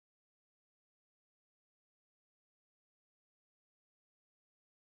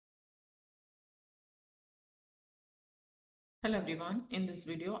Hello everyone, in this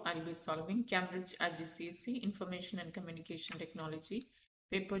video I'll be solving Cambridge IGCSE Information and Communication Technology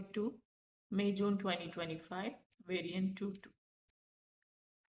Paper 2 May-June 2025 Variant 2-2.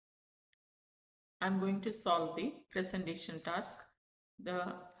 I'm going to solve the presentation task.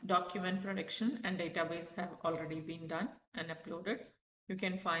 The document production and database have already been done and uploaded. You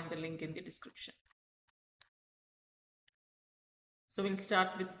can find the link in the description. So we'll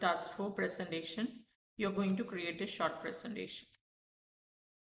start with task 4 presentation. You're going to create a short presentation.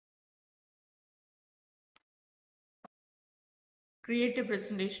 Create a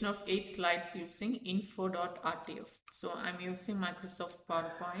presentation of 8 slides using info.rtf. So I'm using Microsoft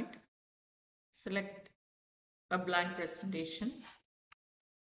PowerPoint. Select a blank presentation.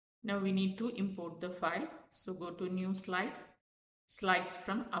 Now we need to import the file. So go to new slide, slides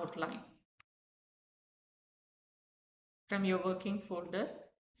from outline. From your working folder,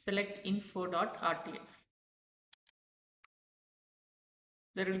 select info.rtf.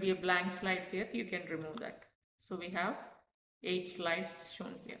 There will be a blank slide here. You can remove that. So we have 8 slides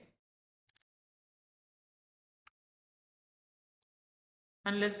shown here.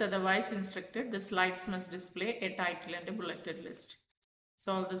 Unless otherwise instructed, the slides must display a title and a bulleted list.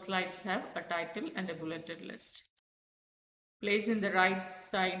 So all the slides have a title and a bulleted list. Place in the right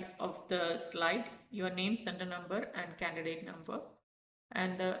side of the slide your name, center number and candidate number,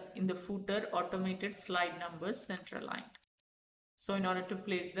 and in the footer automated slide numbers center aligned. So in order to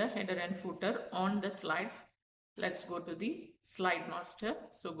place the header and footer on the slides, let's go to the slide master.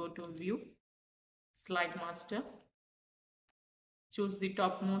 So go to view, slide master, choose the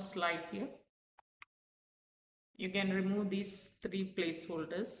topmost slide here. You can remove these 3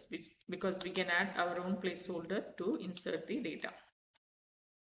 placeholders because we can add our own placeholder to insert the data.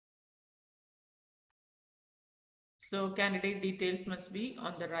 So candidate details must be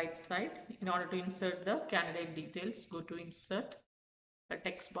on the right side. In order to insert the candidate details, go to insert a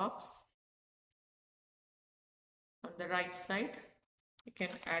text box. On the right side, you can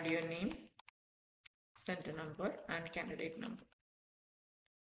add your name, center number and candidate number.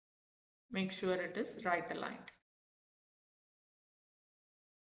 Make sure it is right aligned.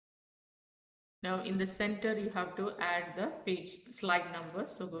 Now in the center, you have to add the page slide number.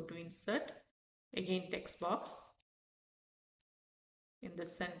 So go to insert, again text box. In the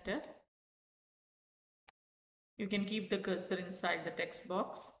center, you can keep the cursor inside the text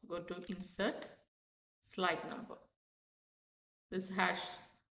box. Go to insert, slide number. This hash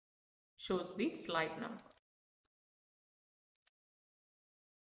shows the slide number.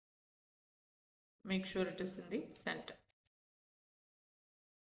 Make sure it is in the center.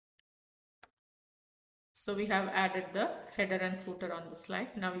 So we have added the header and footer on the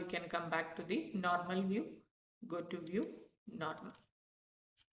slide. Now you can come back to the normal view. Go to view, normal.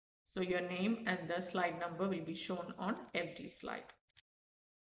 So your name and the slide number will be shown on every slide.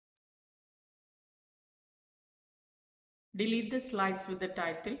 Delete the slides with the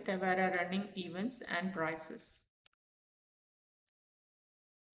title Tavera Running Events and Prices.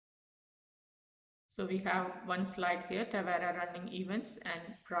 So we have one slide here, Tavera Running Events and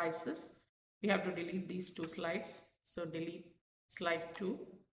Prices. We have to delete these 2 slides. So delete slide 2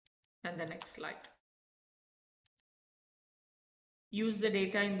 and the next slide. Use the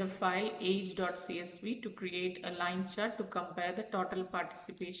data in the file age.csv to create a line chart to compare the total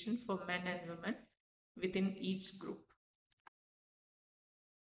participation for men and women within each group.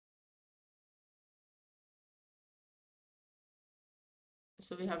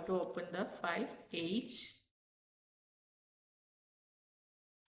 So we have to open the file age.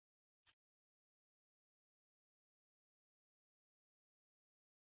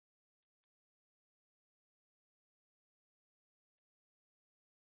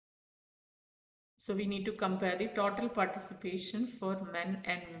 So we need to compare the total participation for men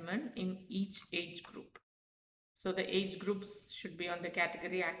and women in each age group. So the age groups should be on the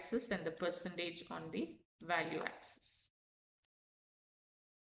category axis and the percentage on the value axis.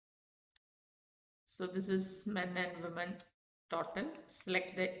 So this is men and women total.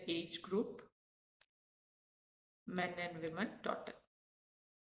 Select the age group, men and women total.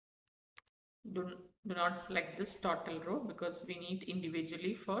 Do not select this total row because we need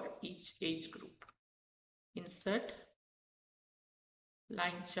individually for each age group. Insert,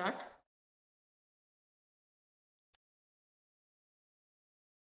 line chart.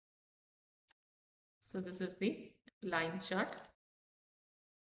 So this is the line chart.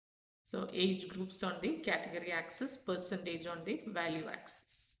 So age groups on the category axis, percentage on the value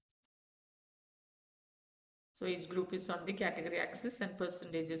axis. So age group is on the category axis and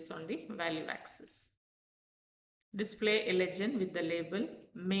percentage is on the value axis. Display a legend with the label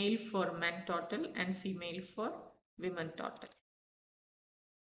male for men total and female for women total.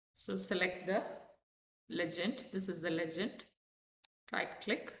 So select the legend. This is the legend. Right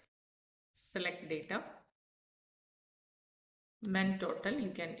click, select data. Men total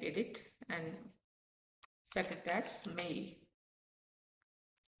you can edit and set it as male.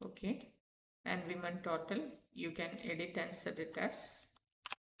 Okay. And women total you can edit and set it as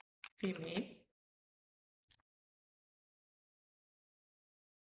female.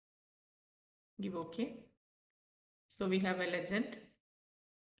 Give OK. So we have a legend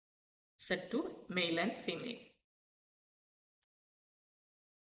set to male and female.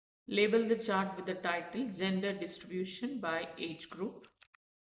 Label the chart with the title Gender Distribution by Age Group.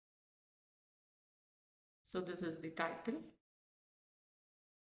 So this is the title.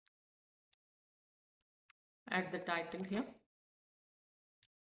 Add the title here.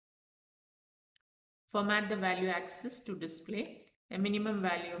 Format the value axis to display a minimum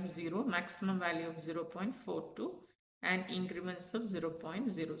value of 0, maximum value of 0.42 and increments of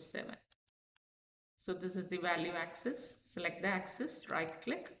 0.07. So this is the value axis. Select the axis, right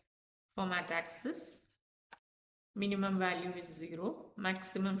click, format axis. Minimum value is 0,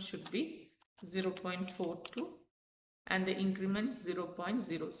 maximum should be 0.42 and the increment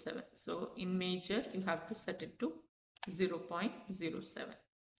 0.07. So in major you have to set it to 0.07.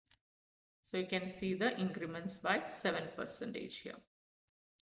 So you can see the increments by 7% here.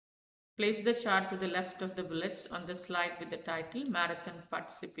 Place the chart to the left of the bullets on the slide with the title Marathon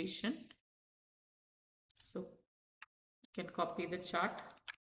Participation. So you can copy the chart.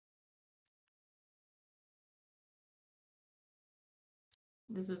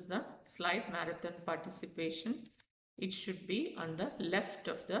 This is the slide Marathon Participation. It should be on the left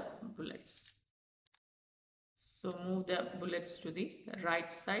of the bullets. So move the bullets to the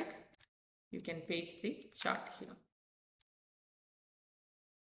right side. You can paste the chart here.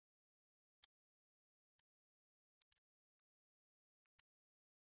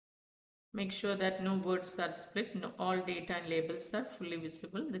 Make sure that no words are split, all data and labels are fully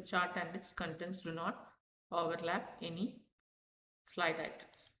visible. The chart and its contents do not overlap any slide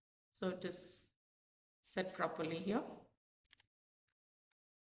items. So it is set properly here.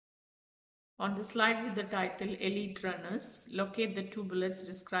 On the slide with the title Elite Runners, locate the two bullets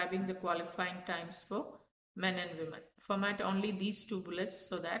describing the qualifying times for men and women. Format only these two bullets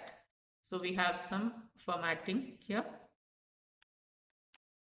so we have some formatting here.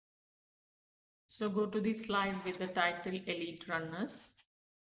 So go to the slide with the title Elite Runners.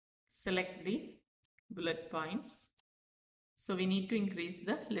 Select the bullet points. So we need to increase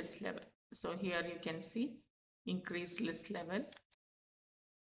the list level. So here you can see increase list level.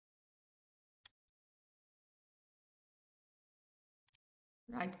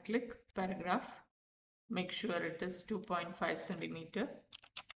 Right click, paragraph. Make sure it is 2.5 centimeter.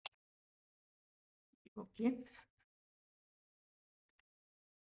 Okay.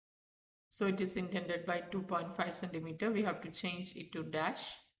 So it is intended by 2.5 centimeter. We have to change it to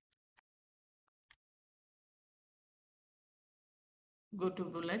dash. Go to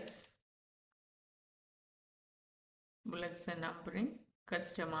bullets. Bullets and numbering.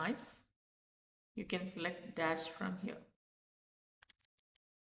 Customize. You can select dash from here.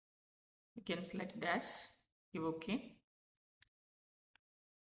 You can select dash. Give OK.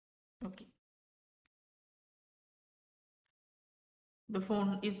 Okay. The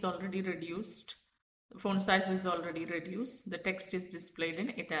font is already reduced. The font size is already reduced. The text is displayed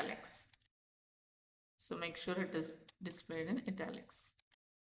in italics. So make sure it is displayed in italics.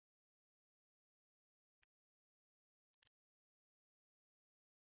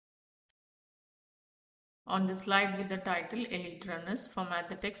 On the slide with the title Elite Runners, format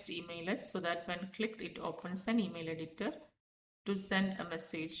the text email us so that when clicked it opens an email editor to send a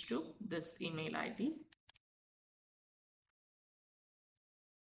message to this email ID.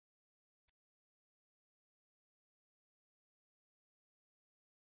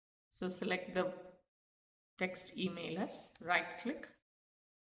 So select the text email us, right click,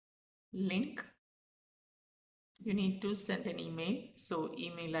 link. You need to send an email. So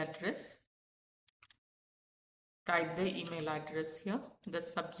email address. Type the email address here. The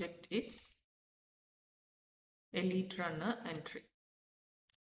subject is Elite Runner entry.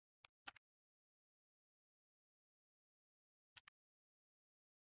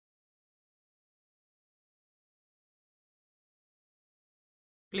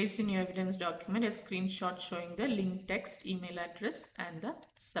 Place in your evidence document a screenshot showing the link text, email address and the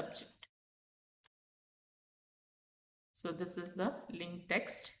subject. So this is the link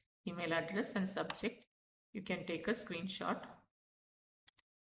text, email address and subject. You can take a screenshot.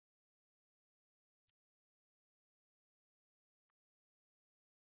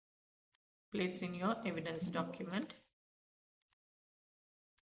 place in your evidence document.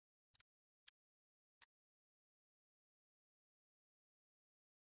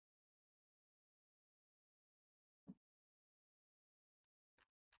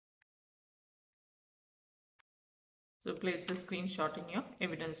 So place the screenshot in your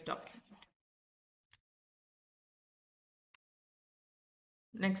evidence document.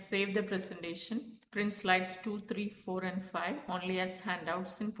 Next, save the presentation. Print slides 2, 3, 4 and 5 only as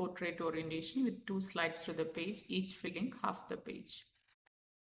handouts in portrait orientation with 2 slides to the page, each filling half the page.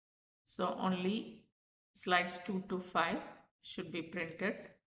 So only slides 2 to 5 should be printed.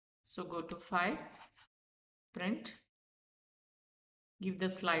 So go to File, Print, give the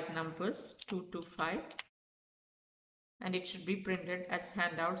slide numbers 2 to 5 and it should be printed as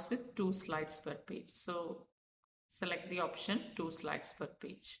handouts with 2 slides per page. So select the option 2 slides per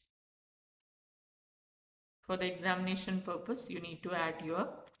page. For the examination purpose, you need to add your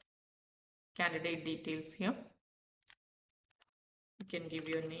candidate details here. You can give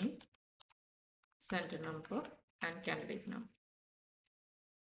your name, center number and candidate number.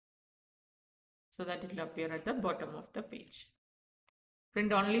 So that it will appear at the bottom of the page.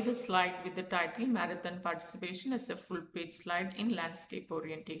 Print only the slide with the title Marathon Participation as a full page slide in landscape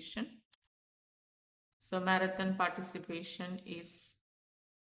orientation. So marathon participation is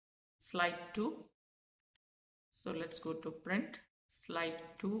slide 2. So let's go to print slide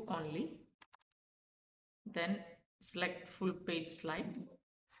 2 only. Then select full page slide.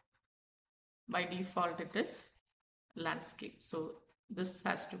 By default it is landscape. So this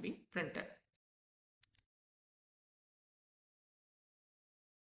has to be printed.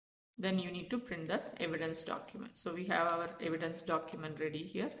 Then you need to print the evidence document. So we have our evidence document ready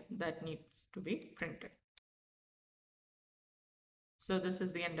here that needs to be printed. So this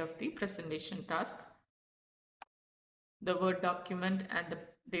is the end of the presentation task. The Word document and the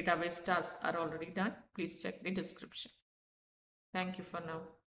database tasks are already done. Please check the description. Thank you for now.